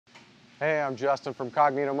Hey, I'm Justin from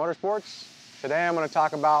Cognito Motorsports. Today I'm going to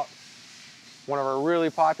talk about one of our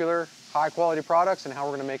really popular, high-quality products and how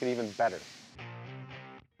we're going to make it even better.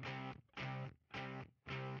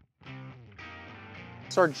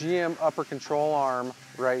 It's our GM upper control arm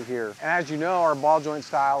right here. And as you know, our ball joint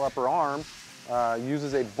style upper arm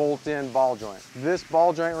uses a bolt-in ball joint. This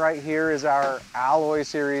ball joint right here is our alloy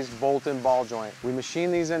series bolt-in ball joint. We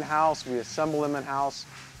machine these in-house, we assemble them in-house.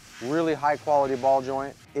 Really high quality ball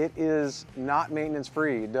joint. It is not maintenance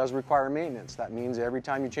free. It does require maintenance. That means every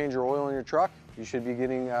time you change your oil in your truck, you should be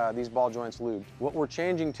getting these ball joints lubed. What we're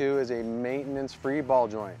changing to is a maintenance free ball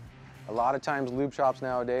joint. A lot of times lube shops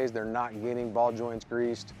nowadays, they're not getting ball joints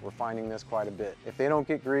greased. We're finding this quite a bit. If they don't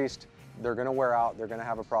get greased, they're gonna wear out, they're gonna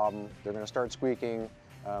have a problem, they're gonna start squeaking,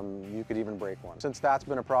 you could even break one. Since that's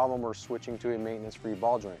been a problem, we're switching to a maintenance-free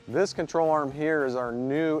ball joint. This control arm here is our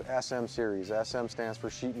new SM series. SM stands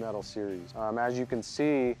for sheet metal series. As you can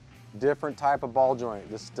see, different type of ball joint.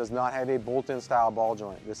 This does not have a bolt-in style ball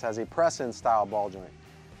joint. This has a press-in style ball joint.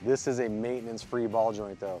 This is a maintenance-free ball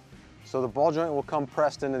joint though. So the ball joint will come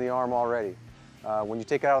pressed into the arm already. When you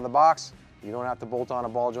take it out of the box, you don't have to bolt on a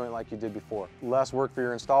ball joint like you did before. Less work for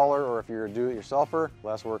your installer, or if you're a do-it-yourselfer,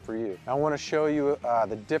 less work for you. I want to show you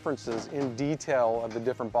the differences in detail of the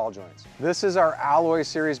different ball joints. This is our alloy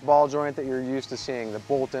series ball joint that you're used to seeing, the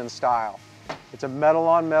bolt-in style. It's a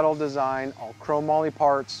metal-on-metal design, all chromoly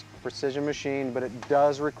parts, precision machine, but it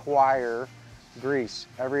does require grease.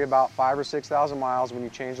 Every about 5,000 or 6,000 miles when you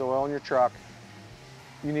change the oil in your truck,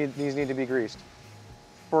 these need to be greased.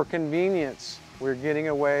 For convenience, we're getting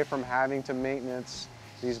away from having to maintenance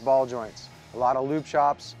these ball joints. A lot of lube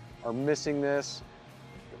shops are missing this.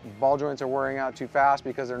 Ball joints are wearing out too fast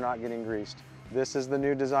because they're not getting greased. This is the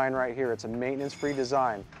new design right here. It's a maintenance-free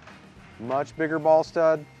design. Much bigger ball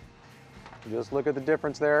stud. Just look at the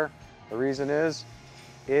difference there. The reason is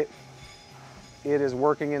it is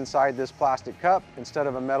working inside this plastic cup instead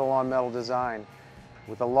of a metal-on-metal design.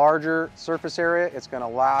 With a larger surface area, it's going to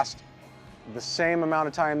last the same amount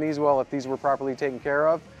of time these will if these were properly taken care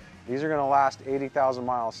of. These are going to last 80,000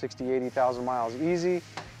 miles, 80,000 miles easy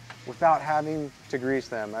without having to grease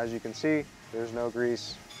them. As you can see, there's no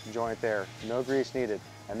grease joint there, no grease needed.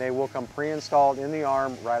 And they will come pre-installed in the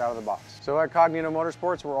arm right out of the box. So at Cognito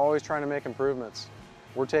Motorsports, we're always trying to make improvements.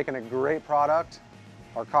 We're taking a great product,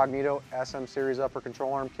 our Cognito SM Series upper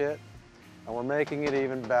control arm kit, and we're making it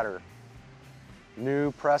even better.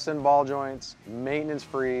 New press-in ball joints,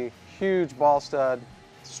 maintenance-free, huge ball stud,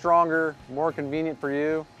 stronger, more convenient for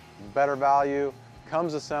you, better value,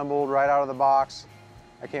 comes assembled right out of the box.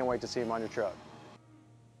 I can't wait to see them on your truck.